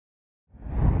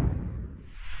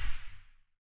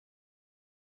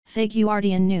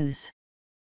Thaguardian News.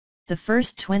 The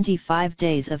first 25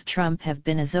 days of Trump have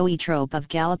been a zoetrope of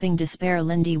galloping despair.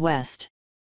 Lindy West.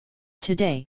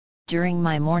 Today, during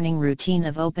my morning routine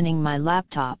of opening my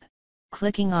laptop,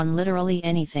 clicking on literally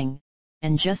anything,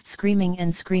 and just screaming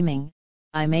and screaming,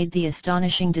 I made the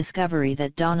astonishing discovery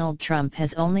that Donald Trump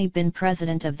has only been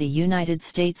President of the United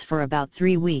States for about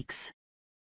 3 weeks.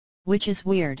 Which is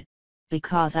weird,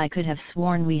 because I could have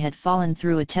sworn we had fallen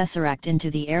through a tesseract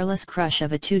into the airless crush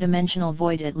of a two-dimensional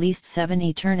void at least 7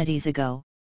 eternities ago,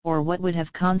 or what would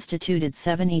have constituted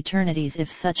 7 eternities if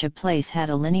such a place had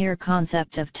a linear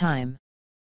concept of time.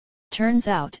 Turns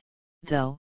out,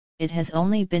 though, it has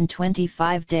only been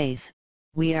 25 days,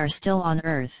 we are still on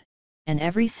Earth, and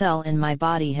every cell in my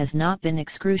body has not been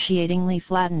excruciatingly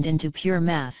flattened into pure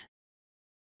math.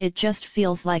 It just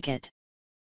feels like it.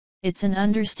 It's an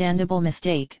understandable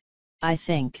mistake, I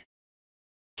think.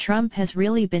 Trump has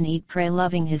really been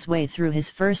eat-pray-loving his way through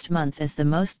his first month as the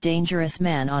most dangerous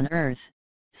man on Earth,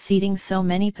 seeding so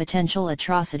many potential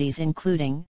atrocities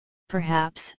including,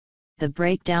 perhaps, the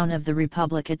breakdown of the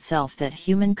Republic itself that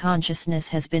human consciousness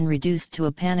has been reduced to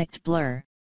a panicked blur,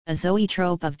 a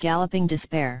zoetrope of galloping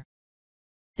despair.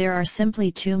 There are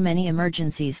simply too many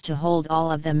emergencies to hold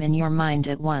all of them in your mind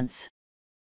at once.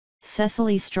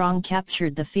 Cecily Strong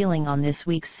captured the feeling on this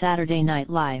week's Saturday Night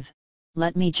Live.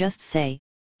 Let me just say,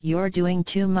 you're doing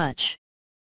too much.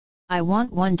 I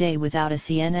want one day without a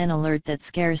CNN alert that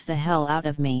scares the hell out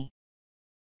of me.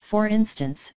 For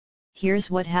instance, here's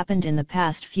what happened in the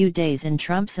past few days in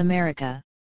Trump's America,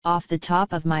 off the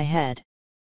top of my head.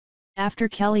 After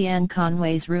Kellyanne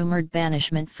Conway's rumored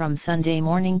banishment from Sunday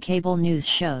morning cable news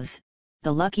shows,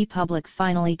 the lucky public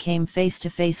finally came face to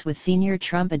face with senior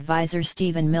Trump advisor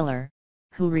Stephen Miller,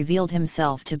 who revealed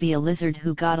himself to be a lizard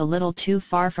who got a little too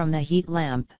far from the heat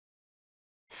lamp.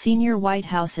 Senior White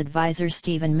House advisor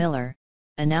Stephen Miller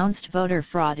announced voter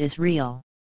fraud is real.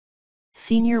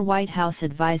 Senior White House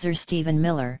advisor Stephen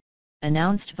Miller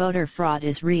announced voter fraud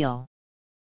is real.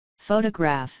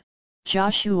 Photograph,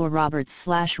 Joshua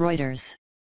Roberts/Reuters.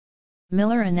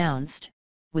 Miller announced,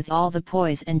 with all the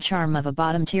poise and charm of a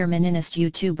bottom-tier meninist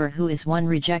YouTuber who is one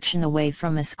rejection away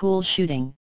from a school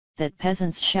shooting, that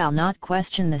peasants shall not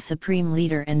question the supreme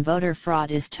leader and voter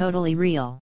fraud is totally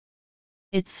real.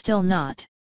 It's still not.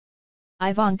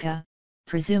 Ivanka,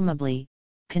 presumably,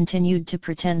 continued to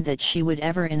pretend that she would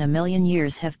ever in a million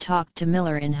years have talked to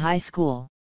Miller in high school.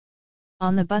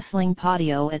 On the bustling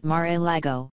patio at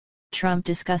Mar-a-Lago, Trump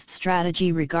discussed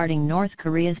strategy regarding North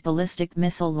Korea's ballistic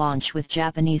missile launch with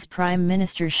Japanese Prime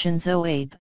Minister Shinzo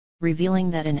Abe, revealing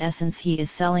that in essence he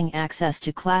is selling access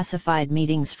to classified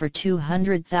meetings for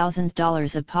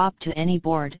 $200,000 a pop to any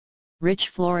bored, rich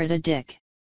Florida dick.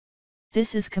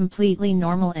 This is completely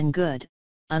normal and good,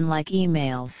 unlike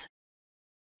emails.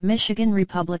 Michigan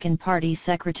Republican Party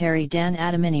Secretary Dan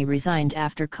Adamany resigned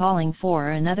after calling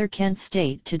for another Kent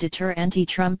state to deter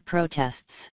anti-Trump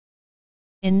protests.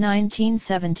 In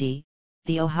 1970,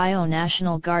 the Ohio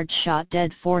National Guard shot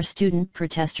dead 4 student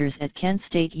protesters at Kent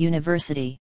State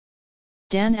University.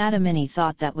 Dan Adamany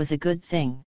thought that was a good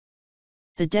thing.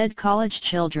 The dead college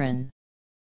children.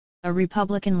 A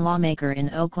Republican lawmaker in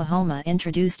Oklahoma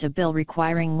introduced a bill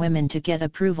requiring women to get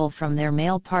approval from their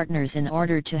male partners in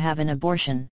order to have an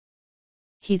abortion.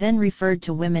 He then referred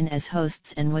to women as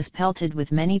hosts and was pelted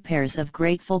with many pairs of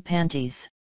grateful panties.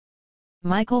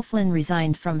 Michael Flynn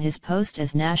resigned from his post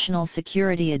as National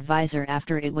Security Advisor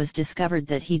after it was discovered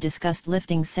that he discussed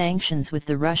lifting sanctions with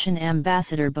the Russian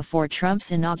ambassador before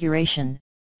Trump's inauguration,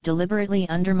 deliberately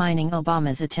undermining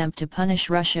Obama's attempt to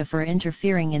punish Russia for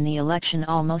interfering in the election,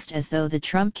 almost as though the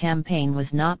Trump campaign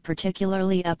was not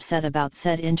particularly upset about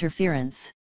said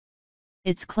interference.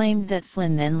 It's claimed that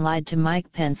Flynn then lied to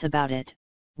Mike Pence about it,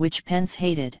 which Pence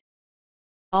hated.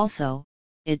 Also,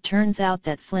 it turns out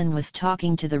that Flynn was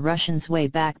talking to the Russians way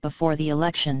back before the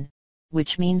election,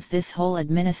 which means this whole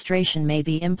administration may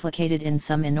be implicated in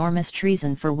some enormous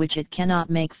treason for which it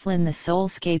cannot make Flynn the sole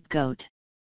scapegoat.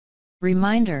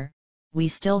 Reminder, we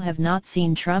still have not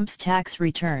seen Trump's tax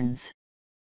returns.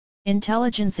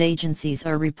 Intelligence agencies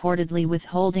are reportedly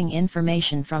withholding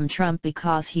information from Trump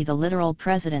because he, the literal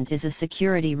president, is a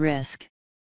security risk.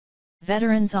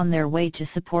 Veterans on their way to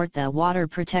support the water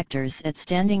protectors at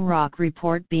Standing Rock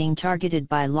report being targeted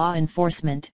by law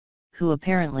enforcement, who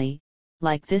apparently,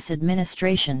 like this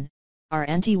administration, are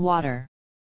anti-water.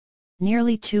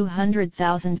 Nearly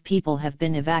 200,000 people have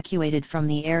been evacuated from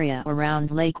the area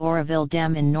around Lake Oroville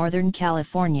Dam in Northern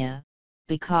California,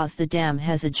 because the dam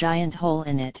has a giant hole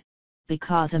in it,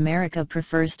 because America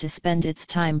prefers to spend its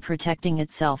time protecting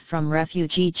itself from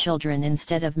refugee children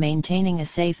instead of maintaining a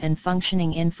safe and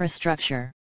functioning infrastructure.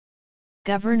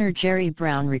 Governor Jerry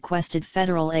Brown requested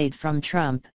federal aid from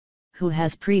Trump, who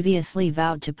has previously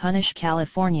vowed to punish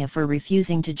California for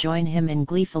refusing to join him in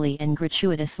gleefully and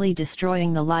gratuitously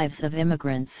destroying the lives of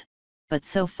immigrants, but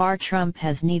so far Trump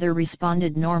has neither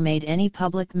responded nor made any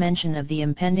public mention of the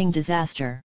impending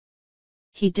disaster.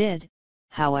 He did,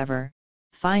 however,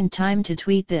 find time to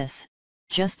tweet this: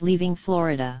 "Just leaving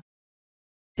Florida."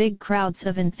 Big crowds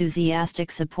of enthusiastic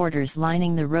supporters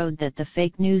lining the road that the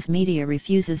fake news media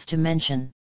refuses to mention.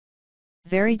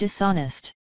 Very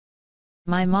dishonest.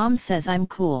 My mom says I'm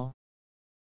cool.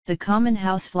 The common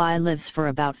housefly lives for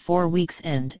about 4 weeks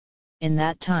and, in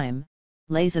that time,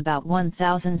 lays about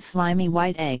 1,000 slimy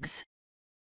white eggs.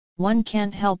 One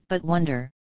can't help but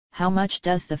wonder, how much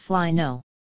does the fly know?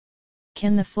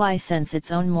 Can the fly sense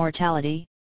its own mortality?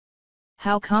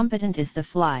 How competent is the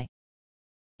fly?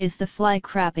 Is the fly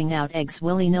crapping out eggs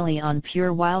willy-nilly on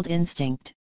pure wild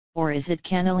instinct, or is it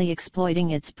cannily exploiting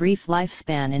its brief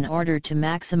lifespan in order to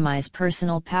maximize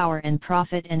personal power and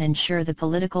profit and ensure the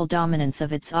political dominance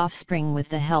of its offspring with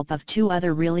the help of 2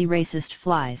 other really racist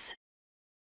flies?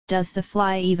 Does the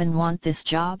fly even want this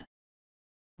job?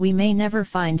 We may never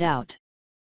find out.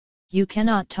 You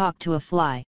cannot talk to a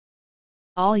fly.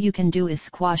 All you can do is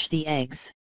squash the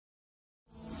eggs.